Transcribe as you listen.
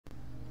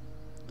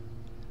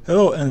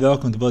Hello and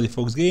welcome to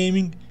BloodyFox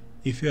Gaming.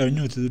 If you are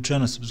new to the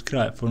channel,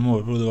 subscribe for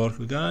more World of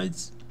Warcraft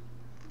guides.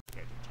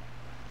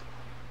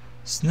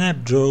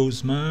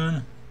 Snapjaws,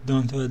 man.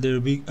 Don't let their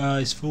big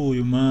eyes fool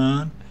you,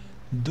 man.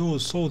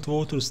 Those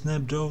saltwater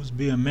snapjaws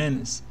be a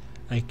menace.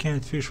 I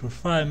can't fish for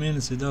 5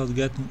 minutes without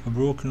getting a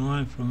broken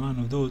line from one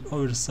of those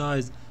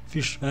oversized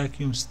fish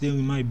vacuums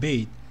stealing my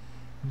bait.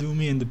 Do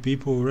me and the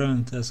people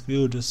around task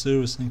villager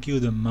service and kill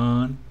them,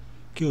 man.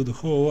 Kill the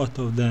whole lot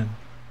of them.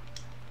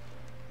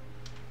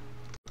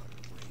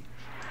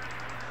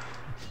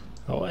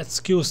 Let's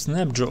kill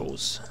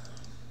Snapjaws.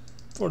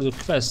 For the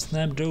quest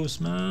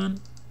Snapjaws, man,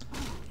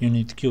 you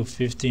need to kill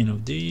 15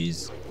 of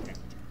these.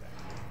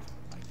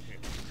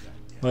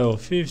 Level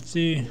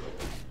 50,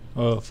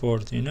 level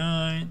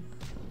 49,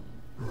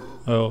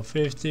 level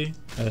 50,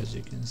 as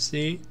you can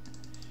see.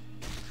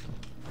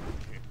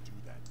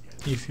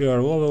 If you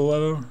are lower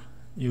level,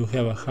 you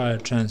have a higher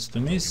chance to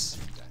miss.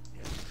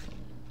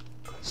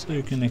 So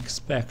you can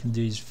expect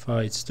these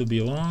fights to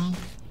be long.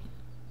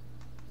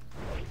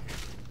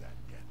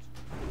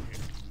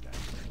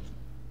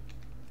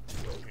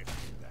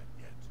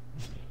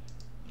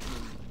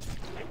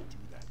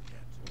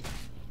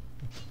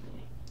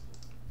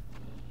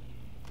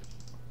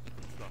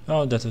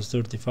 Oh, that was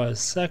 35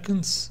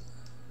 seconds.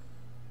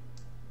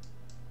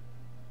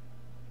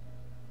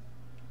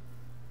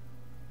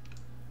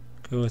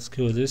 Okay, let's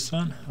kill this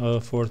one.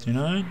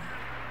 49.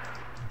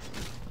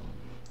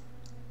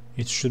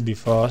 It should be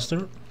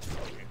faster.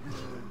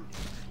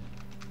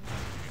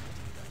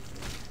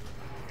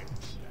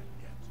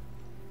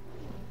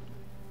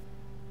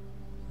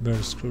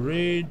 Burst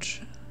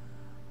Rage.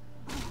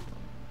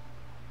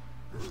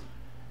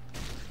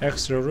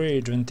 Extra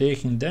rage when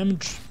taking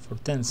damage for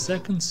 10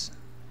 seconds.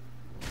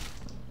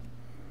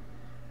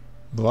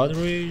 Blood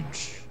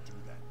Rage,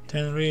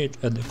 10 rage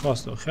at the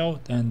cost of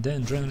health, and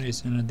then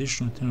generates an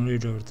additional 10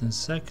 rage over 10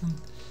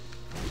 seconds.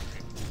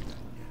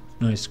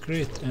 Nice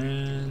crit,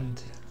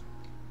 and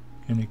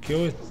can we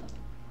kill it?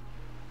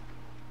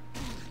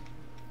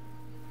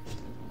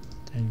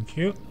 Thank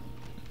you.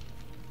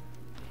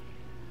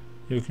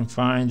 You can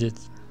find it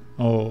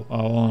all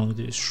along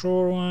this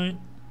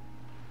shoreline.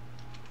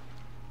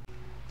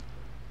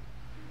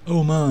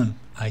 Oh man,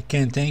 I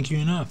can't thank you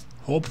enough.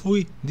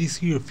 Hopefully this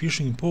here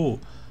fishing pole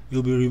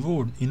will be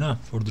reward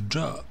enough for the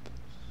job.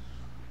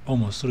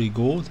 Almost 3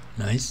 gold,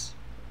 nice.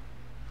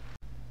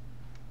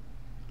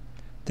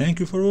 Thank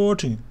you for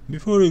watching.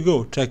 Before you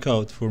go, check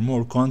out for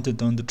more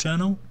content on the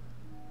channel,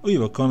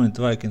 leave a comment,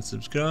 like and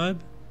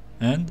subscribe,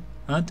 and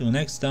until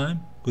next time,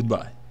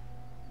 goodbye.